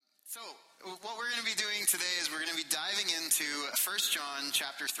So, what we're going to be doing today is we're going to be diving into 1 John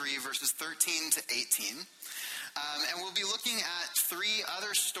chapter 3, verses 13 to 18. And we'll be looking at three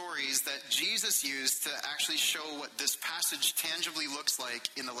other stories that Jesus used to actually show what this passage tangibly looks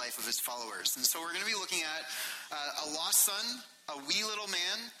like in the life of his followers. And so we're going to be looking at a lost son, a wee little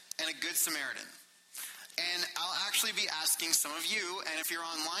man, and a good Samaritan. And I'll actually be asking some of you, and if you're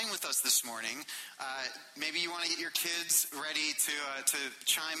online with us this morning, maybe you want to get your kids ready to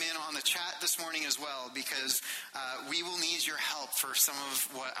chime in on the chat this morning as well, because we will need your help for some of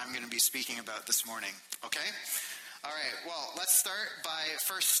what I'm going to be speaking about this morning. Okay? All right, well, let's start by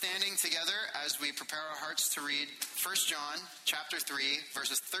first standing together as we prepare our hearts to read 1 John chapter 3,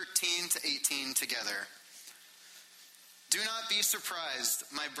 verses 13 to 18 together. Do not be surprised,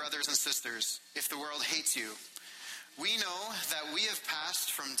 my brothers and sisters, if the world hates you. We know that we have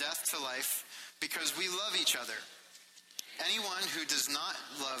passed from death to life because we love each other. Anyone who does not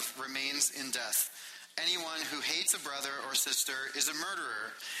love remains in death. Anyone who hates a brother or sister is a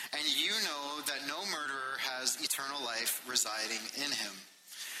murderer, and you know that no murderer has eternal life residing in him.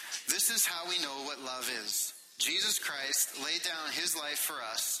 This is how we know what love is. Jesus Christ laid down his life for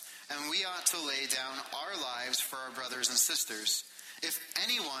us, and we ought to lay down our lives for our brothers and sisters. If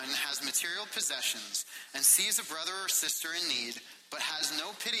anyone has material possessions and sees a brother or sister in need, but has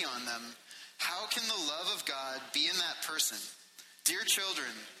no pity on them, how can the love of God be in that person? Dear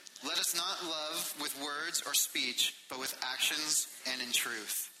children, let us not love with words or speech, but with actions and in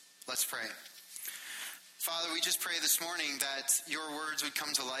truth. Let's pray. Father, we just pray this morning that your words would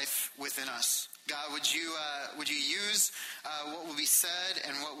come to life within us. God, would you use what will be said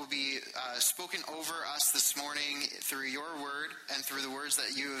and what will be spoken over us this morning through your word and through the words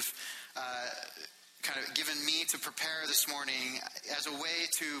that you have kind of given me to prepare this morning as a way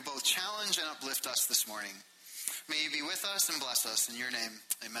to both challenge and uplift us this morning. May you be with us and bless us in your name.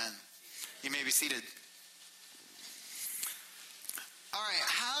 Amen. You may be seated. All right,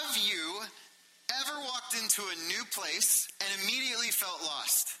 have you ever walked into a new place and immediately felt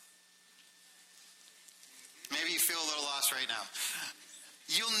lost? Maybe you feel a little lost right now.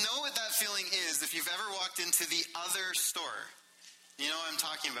 You'll know what that feeling is if you've ever walked into the other store. You know what I'm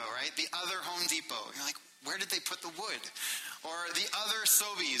talking about, right? The other Home Depot. You're like, where did they put the wood? Or the other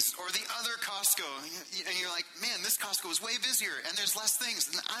Sobeys, or the other Costco. And you're like, man, this Costco is way busier, and there's less things,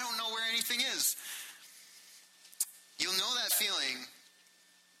 and I don't know where anything is. You'll know that feeling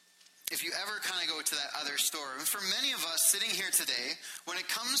if you ever kind of go to that other store. And for many of us sitting here today, when it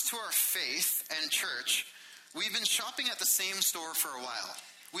comes to our faith and church, we've been shopping at the same store for a while.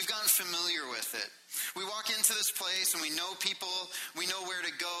 We've gotten familiar with it. We walk into this place and we know people, we know where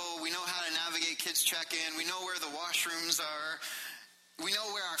to go, we know how to navigate kids check-in, we know where the washrooms are, we know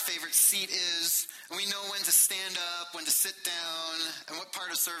where our favorite seat is, and we know when to stand up, when to sit down, and what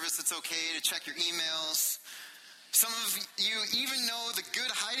part of service it's okay to check your emails. Some of you even know the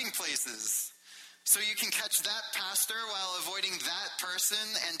good hiding places, so you can catch that pastor while avoiding that person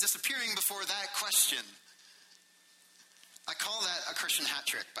and disappearing before that question. I call that a Christian hat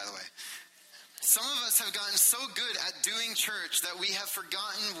trick, by the way. Some of us have gotten so good at doing church that we have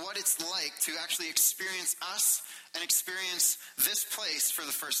forgotten what it's like to actually experience us and experience this place for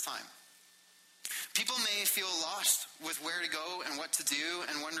the first time. People may feel lost with where to go and what to do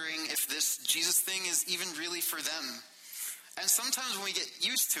and wondering if this Jesus thing is even really for them. And sometimes when we get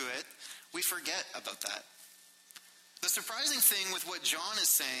used to it, we forget about that. The surprising thing with what John is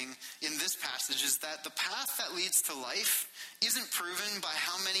saying in this passage is that the path that leads to life isn't proven by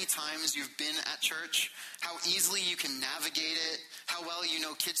how many times you've been at church, how easily you can navigate it, how well you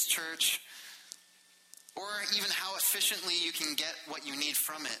know kids' church, or even how efficiently you can get what you need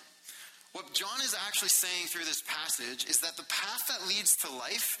from it. What John is actually saying through this passage is that the path that leads to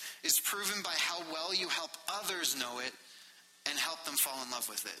life is proven by how well you help others know it and help them fall in love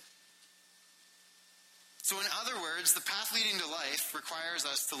with it. So in other words, the path leading to life requires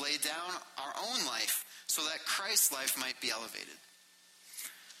us to lay down our own life so that Christ's life might be elevated.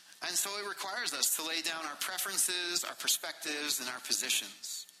 And so it requires us to lay down our preferences, our perspectives, and our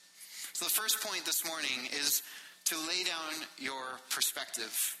positions. So the first point this morning is to lay down your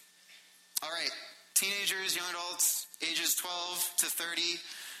perspective. All right, teenagers, young adults, ages 12 to 30,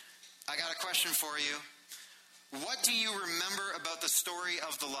 I got a question for you. What do you remember about the story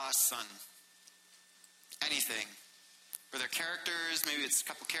of the lost son? Anything. Were there characters? Maybe it's a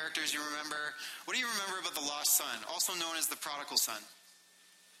couple characters you remember. What do you remember about the lost son, also known as the prodigal son?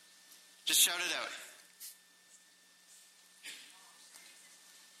 Just shout it out.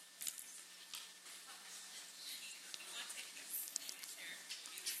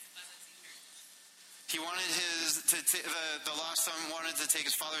 He wanted the lost son wanted to take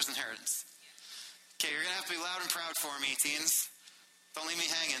his father's inheritance. Okay, you're going to have to be loud and proud for me, teens. Don't leave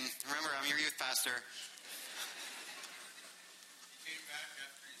me hanging. Remember, I'm your youth pastor.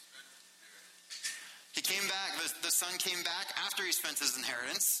 He came back. The son came back after he spent his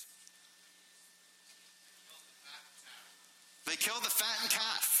inheritance. They killed the fattened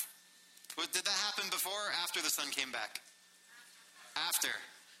calf. Did that happen before or after the son came back? After.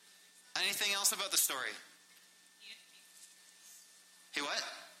 Anything else about the story? He what?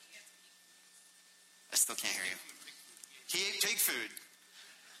 I still can't hear you. He ate pig food.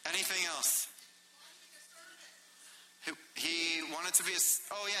 Anything else? He wanted to be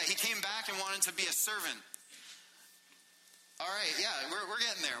he came back and wanted to be a servant. All right, yeah, we're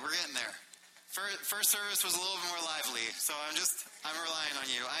getting there. We're getting there. First service was a little more lively, so I'm relying on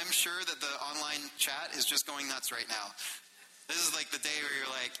you. I'm sure that the online chat is just going nuts right now. This is like the day where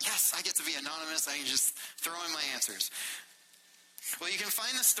you're like, yes, I get to be anonymous. I can just throw in my answers. Well, you can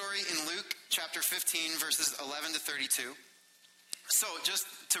find the story in Luke chapter 15, verses 11 to 32. So, just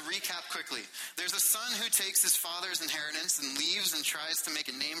to recap quickly, there's a son who takes his father's inheritance and leaves and tries to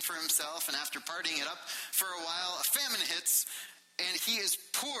make a name for himself, and after partying it up for a while, a famine hits, and he is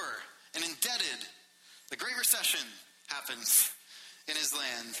poor and indebted. The Great Recession happens in his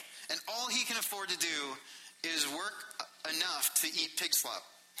land, and all he can afford to do is work enough to eat pig slop.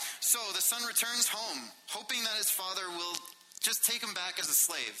 So the son returns home, hoping that his father will just take him back as a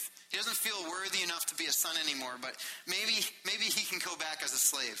slave. He doesn't feel worthy enough to be a son anymore, but maybe he can go back as a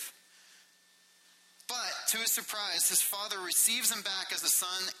slave. But to his surprise, his father receives him back as a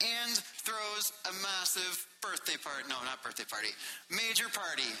son and throws a massive major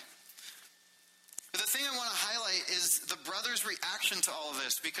party. But the thing I want to highlight is the brothers' reaction to all of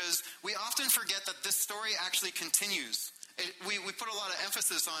this, because we often forget that this story actually continues. We put a lot of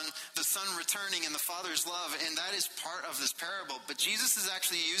emphasis on the son returning and the father's love, and that is part of this parable. But Jesus is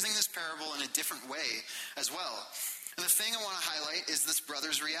actually using this parable in a different way as well. And the thing I want to highlight is this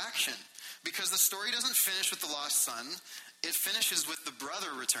brother's reaction, because the story doesn't finish with the lost son. It finishes with the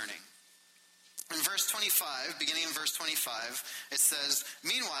brother returning. In verse 25, beginning in verse 25, it says,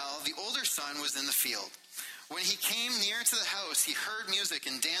 "Meanwhile, the older son was in the field. When he came near to the house, he heard music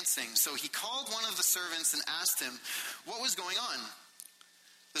and dancing. So he called one of the servants and asked him what was going on.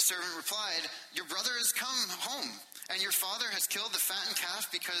 The servant replied, 'Your brother has come home, and your father has killed the fattened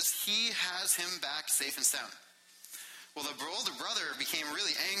calf because he has him back safe and sound.' Well, the older brother became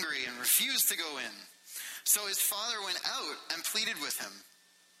really angry and refused to go in. So his father went out and pleaded with him.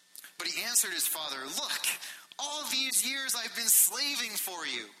 But he answered his father, 'Look, all these years I've been slaving for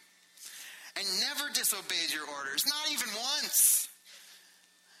you and never disobeyed your orders, not even once.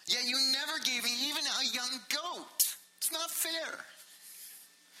 Yet you never gave me even a young goat. It's not fair.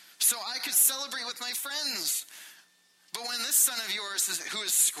 So I could celebrate with my friends. But when this son of yours who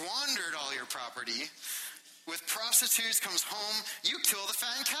has squandered all your property with prostitutes comes home, you kill the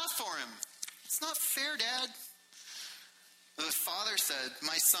fattened calf for him. It's not fair, Dad.' The father said,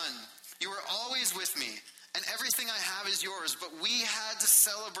 'My son, you are always with me, and everything I have is yours. But we had to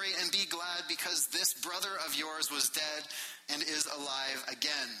celebrate and be glad because this brother of yours was dead and is alive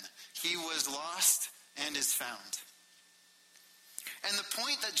again. He was lost and is found.'" And the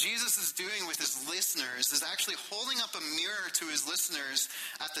point that Jesus is doing with his listeners is actually holding up a mirror to his listeners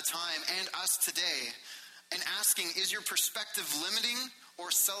at the time and us today and asking, is your perspective limiting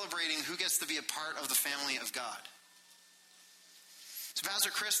or celebrating who gets to be a part of the family of God? So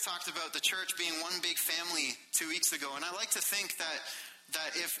Pastor Chris talked about the church being one big family 2 weeks ago, and I like to think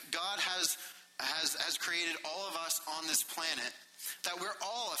that if God has created all of us on this planet, that we're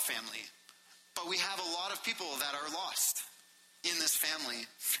all a family, but we have a lot of people that are lost in this family.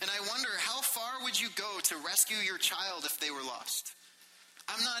 And I wonder, how far would you go to rescue your child if they were lost?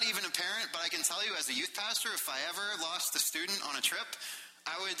 I'm not even a parent, but I can tell you as a youth pastor, if I ever lost a student on a trip,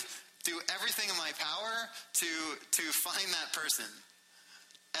 I would do everything in my power to find that person.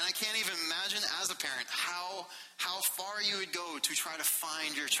 And I can't even imagine as a parent how far you would go to try to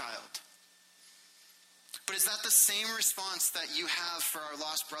find your child. But is that the same response that you have for our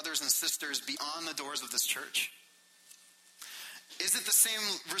lost brothers and sisters beyond the doors of this church? Is it the same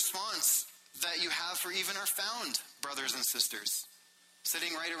response that you have for even our found brothers and sisters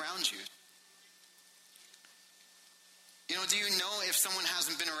sitting right around you? Do you know if someone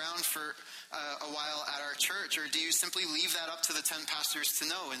hasn't been around for a while at our church, or do you simply leave that up to the 10 pastors to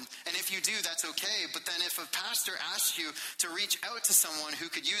know? And if you do, that's okay. But then if a pastor asks you to reach out to someone who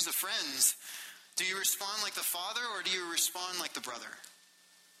could use a friend, do you respond like the father or do you respond like the brother?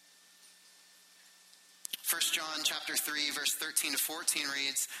 1 John chapter 3, verse 13 to 14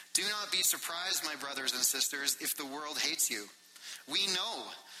 reads, "Do not be surprised, my brothers and sisters, if the world hates you. We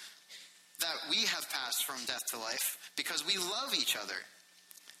know that we have passed from death to life because we love each other.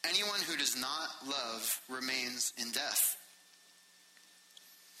 Anyone who does not love remains in death."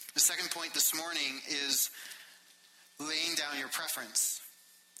 The second point this morning is laying down your preference.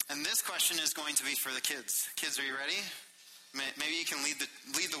 And this question is going to be for the kids. Kids, are you ready? Maybe you can lead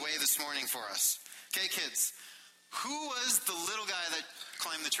the way this morning for us. Okay, kids. Who was the little guy that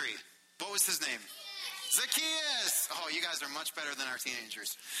climbed the tree? What was his name? Zacchaeus! Oh, you guys are much better than our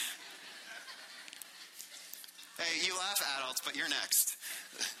teenagers. Hey, you laugh, adults, but you're next.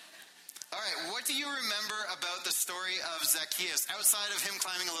 All right, what do you remember about the story of Zacchaeus outside of him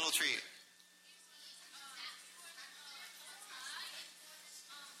climbing a little tree?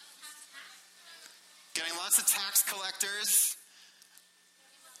 Getting lots of tax collectors.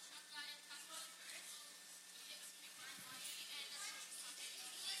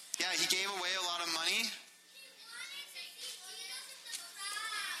 Yeah, he gave away a lot of money.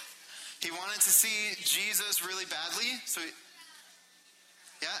 He wanted to see Jesus really badly.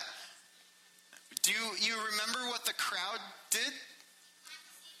 Yeah. Do you remember what the crowd did?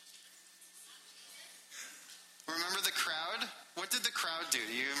 Remember the crowd? What did the crowd do?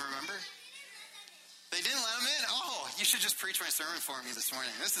 Do you even remember? They didn't let him in? Oh, you should just preach my sermon for me this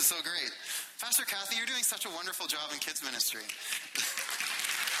morning. This is so great. Pastor Kathy, you're doing such a wonderful job in kids ministry.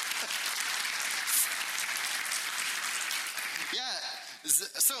 Yeah,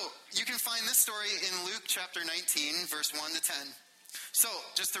 so you can find this story in Luke chapter 19, verse 1 to 10. So,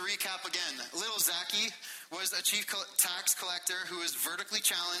 just to recap again, little Zacchaeus was a chief tax collector who was vertically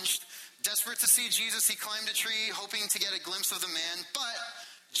challenged. Desperate to see Jesus, he climbed a tree, hoping to get a glimpse of the man, but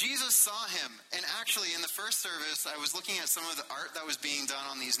Jesus saw him. And actually, in the first service, I was looking at some of the art that was being done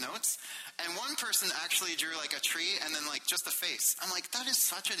on these notes, and one person actually drew like a tree and then like just a face. I'm like, that is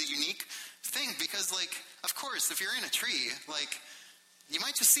such a unique thing, because like, of course, if you're in a tree, like, you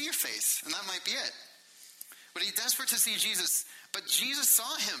might just see your face, and that might be it. But he's desperate to see Jesus. But Jesus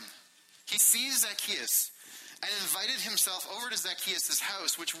saw him. He sees Zacchaeus and invited himself over to Zacchaeus'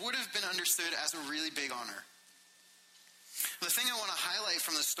 house, which would have been understood as a really big honor. The thing I want to highlight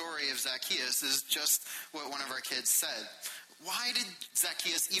from the story of Zacchaeus is just what one of our kids said. Why did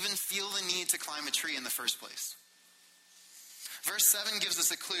Zacchaeus even feel the need to climb a tree in the first place? Verse 7 gives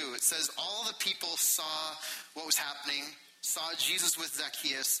us a clue. It says, all the people saw what was happening, saw Jesus with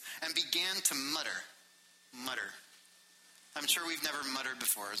Zacchaeus, and began to mutter. Mutter. I'm sure we've never muttered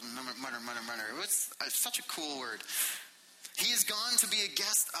before. Mutter, mutter, mutter. It's such a cool word. He is gone to be a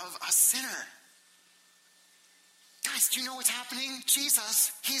guest of a sinner. Guys, do you know what's happening?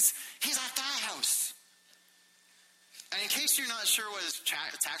 Jesus, he's at that house. And in case you're not sure what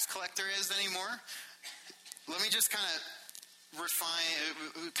a tax collector is anymore, let me just kind of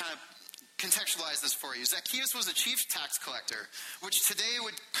contextualize this for you. Zacchaeus was a chief tax collector, which today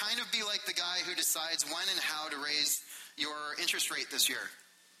would kind of be like the guy who decides when and how to raise your interest rate this year.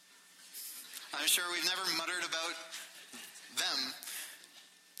 I'm sure we've never muttered about them.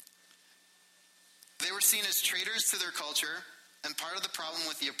 They were seen as traitors to their culture, and part of the problem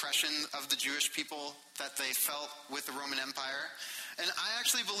with the oppression of the Jewish people that they felt with the Roman Empire. And I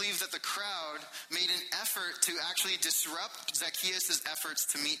actually believe that the crowd made an effort to actually disrupt Zacchaeus' efforts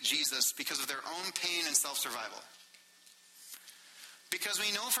to meet Jesus because of their own pain and self-survival. Because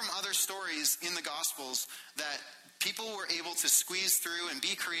we know from other stories in the Gospels that people were able to squeeze through and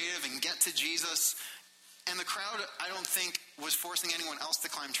be creative and get to Jesus. And the crowd, I don't think, was forcing anyone else to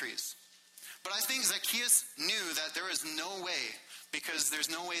climb trees. But I think Zacchaeus knew that there is no way, because there's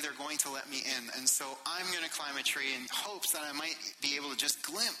no way they're going to let me in. And so I'm going to climb a tree in hopes that I might be able to just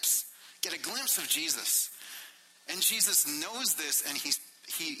get a glimpse of Jesus. And Jesus knows this, and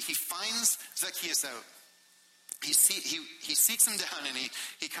he finds Zacchaeus out. He seeks him down, and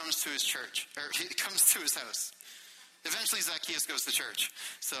he comes to his church, or he comes to his house. Eventually Zacchaeus goes to church.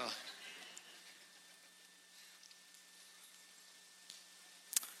 So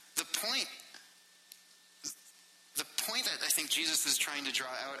the point that I think Jesus is trying to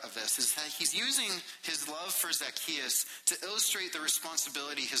draw out of this is that he's using his love for Zacchaeus to illustrate the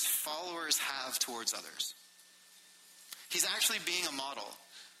responsibility his followers have towards others. He's actually being a model.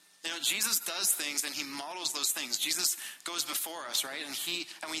 You know, Jesus does things and he models those things. Jesus goes before us, right?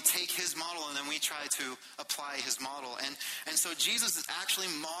 And we take his model and then we try to apply his model. And so Jesus is actually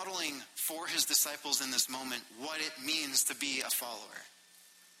modeling for his disciples in this moment what it means to be a follower.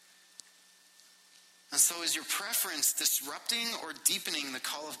 And so is your preference disrupting or deepening the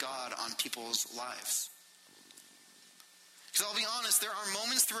call of God on people's lives? Because I'll be honest, there are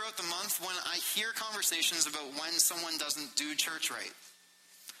moments throughout the month when I hear conversations about when someone doesn't do church right.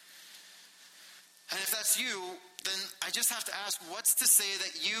 And if that's you, then I just have to ask, what's to say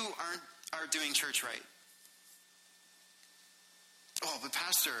that you are doing church right? Oh, but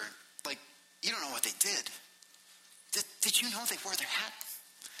Pastor, you don't know what they did. Did you know they wore their hat?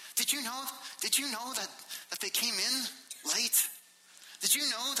 Did you know that they came in late? Did you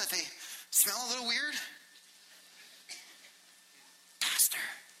know that they smell a little weird?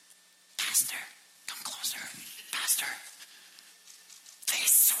 Pastor, come closer. Pastor, they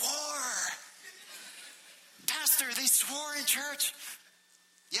swore. Pastor, they swore in church.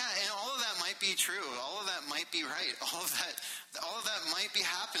 Yeah, and all of that might be true. All of that might be right. All of that might be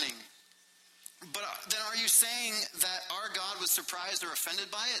happening. But then are you saying that our God was surprised or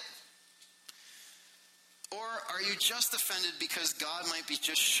offended by it? Or are you just offended because God might be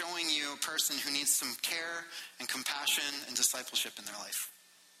just showing you a person who needs some care and compassion and discipleship in their life?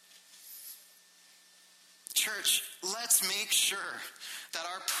 Church, let's make sure that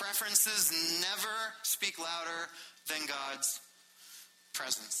our preferences never speak louder than God's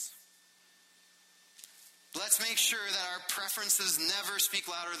presence. Let's make sure that our preferences never speak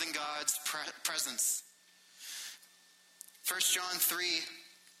louder than God's presence. 1 John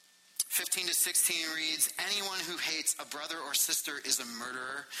 3:15-16 reads, anyone who hates a brother or sister is a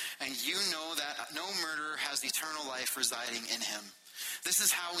murderer, and you know that no murderer has eternal life residing in him. This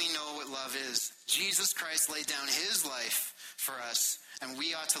is how we know what love is. Jesus Christ laid down his life for us, and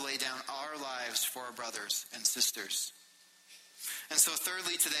we ought to lay down our lives for our brothers and sisters. And so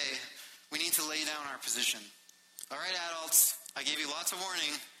thirdly today, we need to lay down our position. All right, adults, I gave you lots of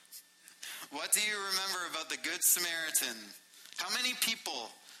warning. What do you remember about the Good Samaritan? How many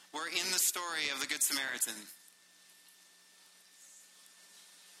people were in the story of the Good Samaritan?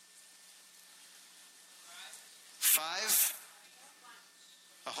 5?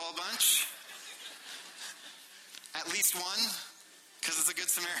 A whole bunch? At least one? Because it's a Good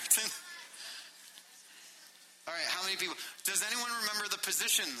Samaritan? All right, how many people? Does anyone remember the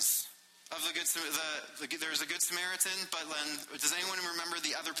positions of the Good Samaritan? There's a Good Samaritan, but then does anyone remember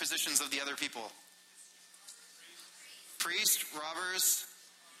the other positions of the other people? Priest, robbers,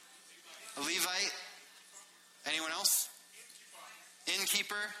 a Levite. Anyone else?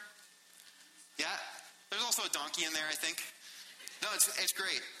 Innkeeper. Yeah. There's also a donkey in there, I think. No, it's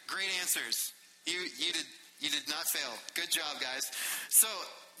great. Great answers. You did not fail. Good job, guys. So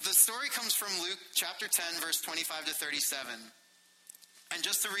the story comes from Luke chapter 10, verse 25-37. And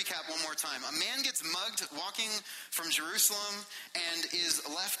just to recap one more time, a man gets mugged walking from Jerusalem and is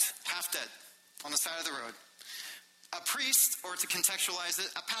left half dead on the side of the road. A priest, or to contextualize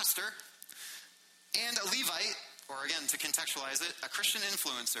it, a pastor, and a Levite, or again, to contextualize it, a Christian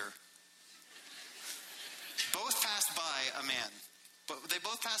influencer, both passed by a man. But they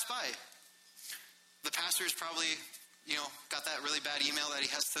both passed by. The pastor's probably, got that really bad email that he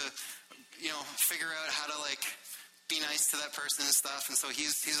has to, figure out how to, be nice to that person and stuff. And so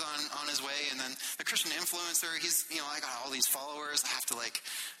he's on his way. And then the Christian influencer, he's, I got all these followers. I have to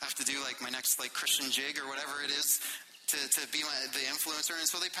do, my next, Christian jig or whatever it is to be the influencer. And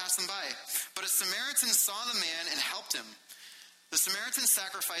so they passed him by. But a Samaritan saw the man and helped him. The Samaritan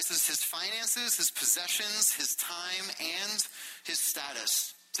sacrifices his finances, his possessions, his time, and his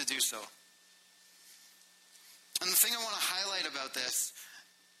status to do so. And the thing I want to highlight about this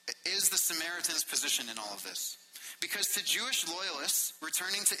is the Samaritan's position in all of this. Because to Jewish loyalists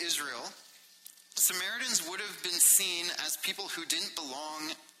returning to Israel, Samaritans would have been seen as people who didn't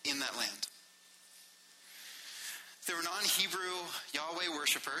belong in that land. They were non-Hebrew Yahweh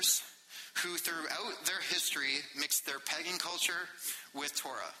worshipers who throughout their history mixed their pagan culture with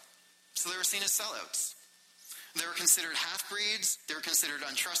Torah. So they were seen as sellouts. They were considered half-breeds. They were considered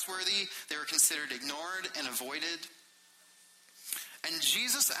untrustworthy. They were considered ignored and avoided. And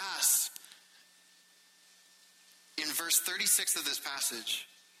Jesus asks, in verse 36 of this passage,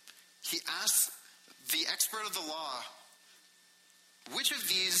 he asks the expert of the law, which of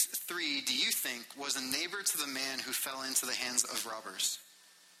these three do you think was a neighbor to the man who fell into the hands of robbers?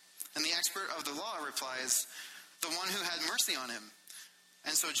 And the expert of the law replies, the one who had mercy on him.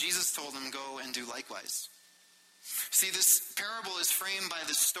 And so Jesus told him, go and do likewise. See, this parable is framed by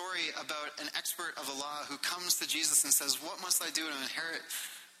this story about an expert of the law who comes to Jesus and says, what must I do to inherit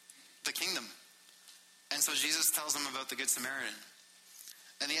the kingdom? And so Jesus tells him about the Good Samaritan.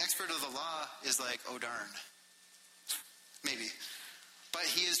 And the expert of the law is like, oh darn. Maybe. But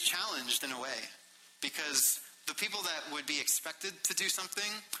he is challenged in a way, because the people that would be expected to do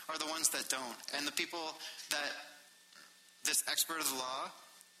something are the ones that don't. And the people that this expert of the law,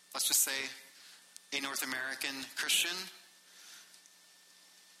 let's just say a North American Christian,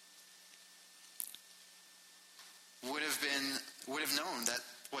 would have known that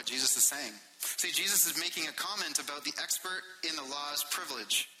what Jesus is saying. See, Jesus is making a comment about the expert in the law's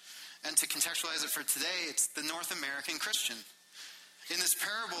privilege. And to contextualize it for today, it's the North American Christian. In this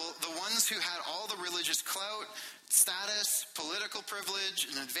parable, the ones who had all the religious clout, status, political privilege,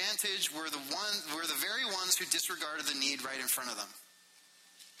 and advantage were the very ones who disregarded the need right in front of them.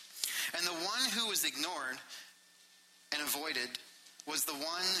 And the one who was ignored and avoided was the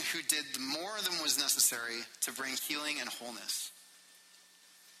one who did more than was necessary to bring healing and wholeness.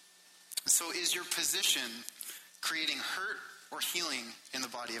 So is your position creating hurt or healing in the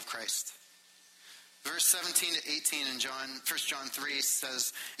body of Christ? Verse 17 to 18 in 1 John 3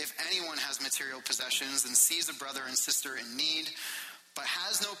 says, if anyone has material possessions and sees a brother and sister in need, but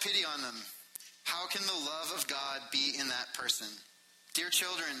has no pity on them, how can the love of God be in that person? Dear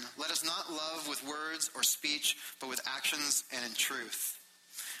children, let us not love with words or speech, but with actions and in truth.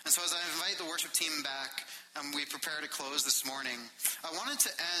 And so as I invite the worship team back, we prepare to close this morning, I wanted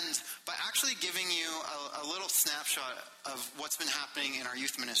to end by actually giving you a little snapshot of what's been happening in our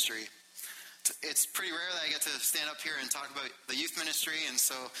youth ministry. It's pretty rare that I get to stand up here and talk about the youth ministry, and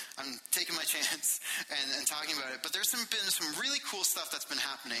so I'm taking my chance and talking about it. But there's been some really cool stuff that's been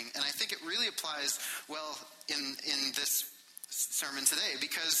happening, and I think it really applies well in this sermon today,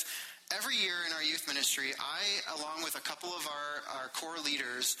 because every year in our youth ministry, I, along with a couple of our core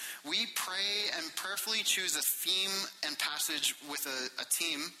leaders, we pray and prayerfully choose a theme and passage with a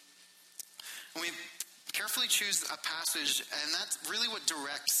team. And we carefully choose a passage, and that's really what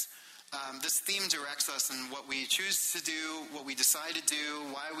directs, this theme directs us in what we choose to do, what we decide to do,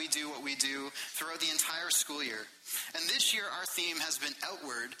 why we do what we do throughout the entire school year. And this year our theme has been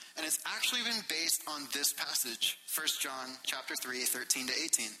outward, and it's actually been based on this passage, 1 John chapter 3, 13 to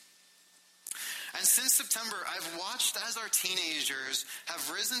 18. And since September, I've watched as our teenagers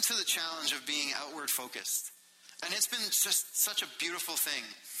have risen to the challenge of being outward focused. And it's been just such a beautiful thing.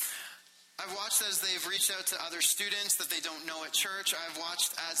 I've watched as they've reached out to other students that they don't know at church. I've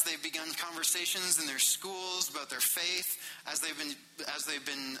watched as they've begun conversations in their schools about their faith, as they've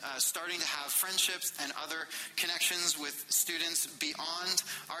been starting to have friendships and other connections with students beyond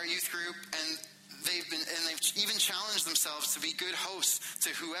our youth group, and they've even challenged themselves to be good hosts to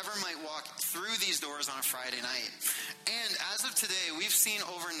whoever might walk through these doors on a Friday night. And as of today, we've seen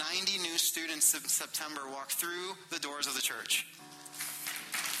over 90 new students in September walk through the doors of the church.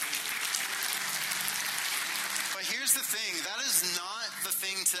 But here's the thing, that is not the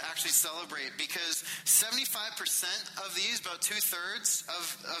thing to actually celebrate, because 75% of these, about 2/3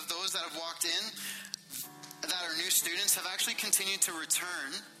 of those that have walked in that are new students, have actually continued to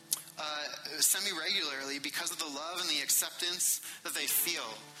return semi-regularly because of the love and the acceptance that they feel.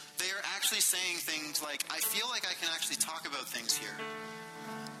 They are actually saying things like, I feel like I can actually talk about things here.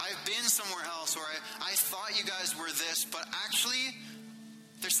 I've been somewhere else, or I thought you guys were this, but actually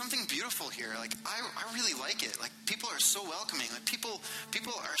there's something beautiful here. Like, I really like it. Like, people are so welcoming. Like, people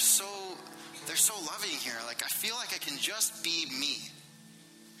are they're so loving here. Like, I feel like I can just be me.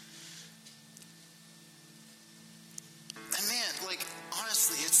 And man, like,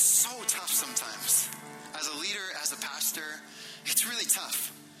 honestly, it's so tough sometimes. As a leader, as a pastor, it's really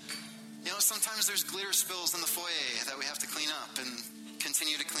tough. You know, sometimes there's glitter spills in the foyer that we have to clean up and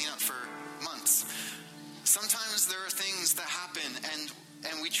continue to clean up for months. Sometimes there are things that happen,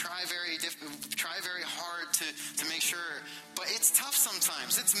 and we try very hard to make sure, but it's tough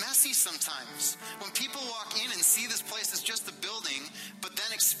sometimes. It's messy sometimes. When people walk in and see this place as just a building, but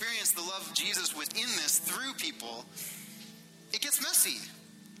then experience the love of Jesus within this through people, it gets messy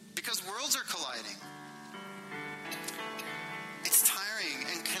because worlds are colliding. It's tiring,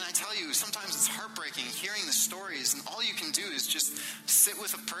 and can I tell you, sometimes it's heartbreaking hearing the stories, and all you can do is just sit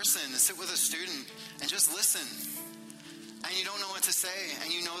with a person, sit with a student, and just listen. And you don't know what to say,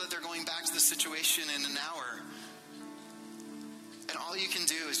 and you know that they're going back to the situation in an hour. And all you can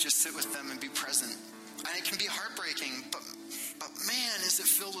do is just sit with them and be present. And it can be heartbreaking, but man, is it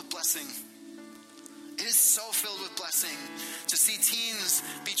filled with blessing. It is so filled with blessing to see teens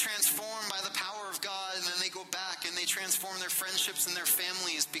be transformed by the power of God, and then they go back and they transform their friendships and their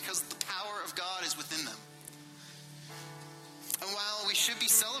families because the power of God is within them. And while we should be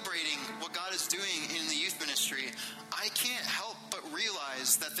celebrating what God is doing in the youth ministry, I can't help but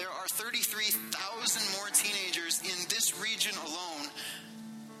realize that there are 33,000 more teenagers in this region alone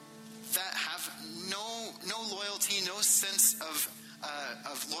that have no loyalty, no sense of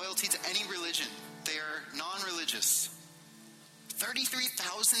loyalty to any religion. They are non-religious.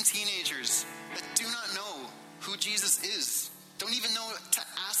 33,000 teenagers that do not know who Jesus is. Don't even know to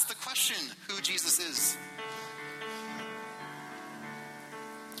ask the question who Jesus is.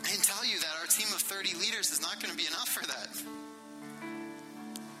 I can tell you that our team of 30 leaders is not going to be enough for that.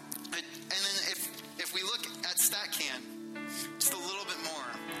 And then if we look at StatCan just a little bit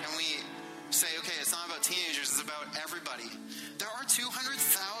more, and we say, okay, it's not about teenagers, it's about everybody. There are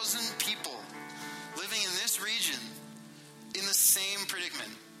 200,000 people living in this region in the same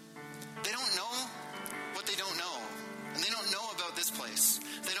predicament. They don't know what they don't know. And they don't know about this place.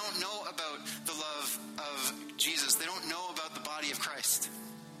 They don't know about the love of Jesus. They don't know about the body of Christ.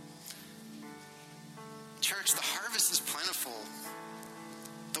 Church, the harvest is plentiful.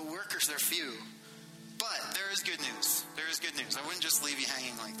 The workers are few. But there is good news. There is good news. I wouldn't just leave you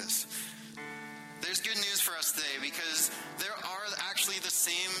hanging like this. There's good news for us today because there are actually the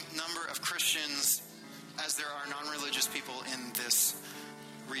same number of Christians as there are non-religious people in this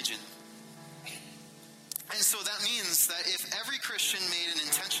region. And so that means that if every Christian made an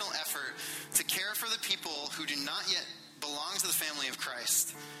intentional effort to care for the people who do not yet belong to the family of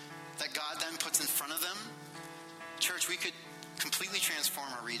Christ, that God then puts in front of them, church, we could completely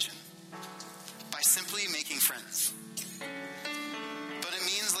transform our region by simply making friends. But it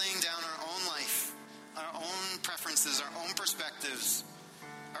means laying down our own life, our own preferences, our own perspectives,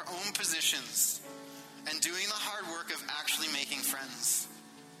 our own positions, and doing the hard work of actually making friends.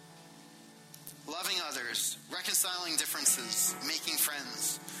 Loving others, reconciling differences, making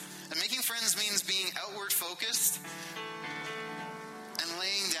friends. And making friends means being outward focused and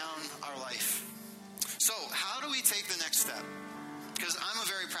laying down our life. So, how do we take the next step? Because I'm a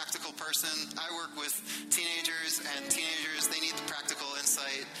very practical person. I work with teenagers, and teenagers, they need the practical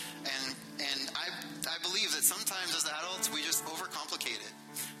insight. And I believe that sometimes as adults, we just overcomplicate it.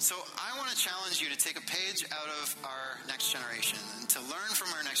 So I want to challenge you to take a page out of our next generation and to learn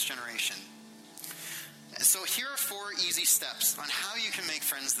from our next generation. So here are 4 easy steps on how you can make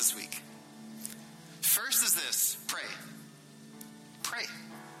friends this week. First is this: pray. Pray.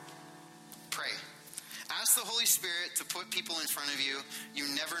 Pray. Ask the Holy Spirit to put people in front of you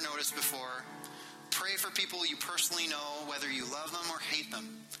never noticed before. Pray for people you personally know, whether you love them or hate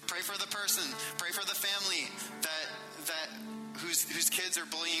them. Pray for the person. Pray for the family whose kids are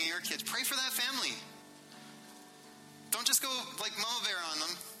bullying your kids. Pray for that family. Don't just go like mama bear on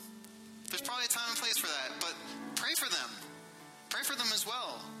them. There's probably a time and place for that, but pray for them. Pray for them as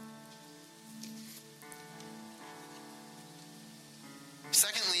well.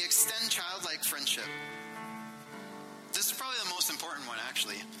 Secondly, extend childlike friendship. This is probably the most important one,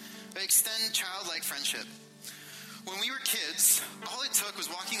 actually. Extend childlike friendship. When we were kids, all it took was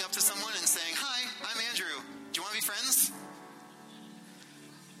walking up to someone and saying, "Hi, I'm Andrew. Do you want to be friends?"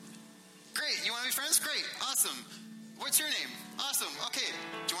 Great. You want to be friends? Great. Awesome. What's your name? Awesome. Okay.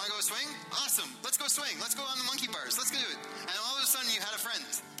 Do you want to go swing? Awesome. Let's go swing. Let's go on the monkey bars. Let's do it. And all of a sudden you had a friend.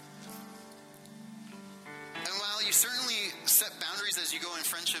 And while you certainly set boundaries as you go in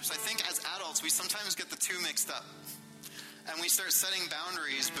friendships, I think as adults we sometimes get the two mixed up. And we start setting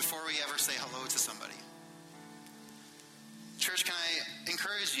boundaries before we ever say hello to somebody. Church, can I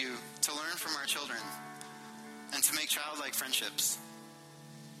encourage you to learn from our children and to make childlike friendships?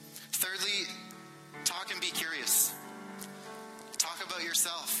 Thirdly, talk and be curious. Talk about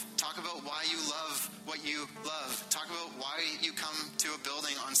yourself. Talk about why you love what you love. Talk about why you come to a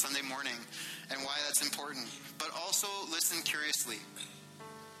building on Sunday morning and why that's important. But also listen curiously.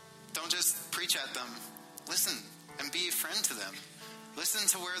 Don't just preach at them. Listen and be a friend to them. Listen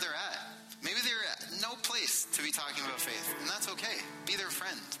to where they're at. Maybe they're at no place to be talking about faith, and that's okay. Be their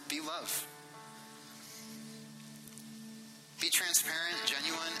friend. Be love. Be transparent,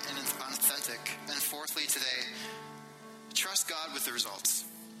 genuine, and authentic. And fourthly today, trust God with the results.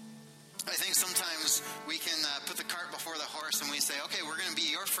 I think sometimes we can put the cart before the horse and we say, okay, we're going to be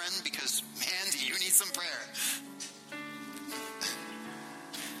your friend because, man, do you need some prayer?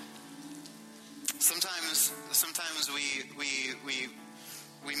 Sometimes we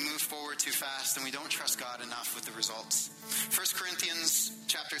move forward too fast and we don't trust God enough with the results. 1 Corinthians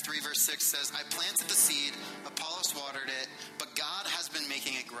chapter 3 verse 6 says, I planted the seed, Apollos watered it, but God has been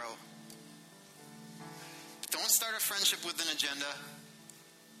making it grow. Don't start a friendship with an agenda.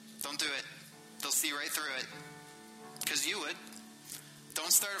 Don't do it. They'll see right through it. Because you would.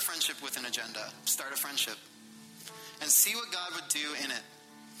 Don't start a friendship with an agenda. Start a friendship. And see what God would do in it.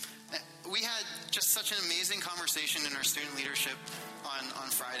 We had just such an amazing conversation in our student leadership on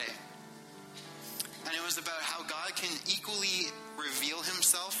Friday. And it was about how God can equally reveal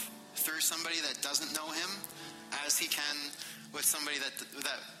himself through somebody that doesn't know him as he can with somebody that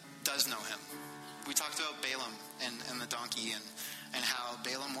does know him. We talked about Balaam and the donkey and how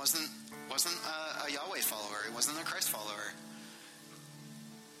Balaam wasn't a Yahweh follower. He wasn't a Christ follower.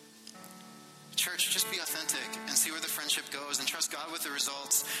 Church, just be authentic and see where the friendship goes and trust God with the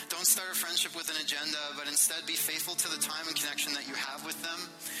results. Don't start a friendship with an agenda, but instead be faithful to the time and connection that you have with them,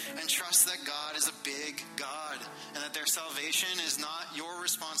 and trust that God is a big God and that their salvation is not your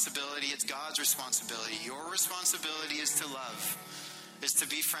responsibility, it's God's responsibility. Your responsibility is to love, is to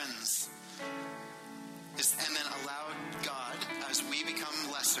be friends, and then allow God, as we become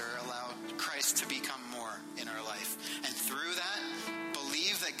lesser, allow Christ to become more in our life. And through that,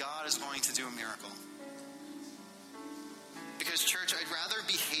 believe that God is going to do a miracle. Because, church, I'd rather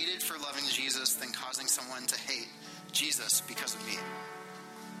be hated for loving Jesus than causing someone to hate Jesus because of me.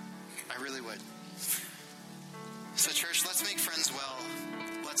 I really would. So, church, let's make friends well.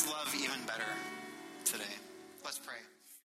 Let's love even better today. Let's pray.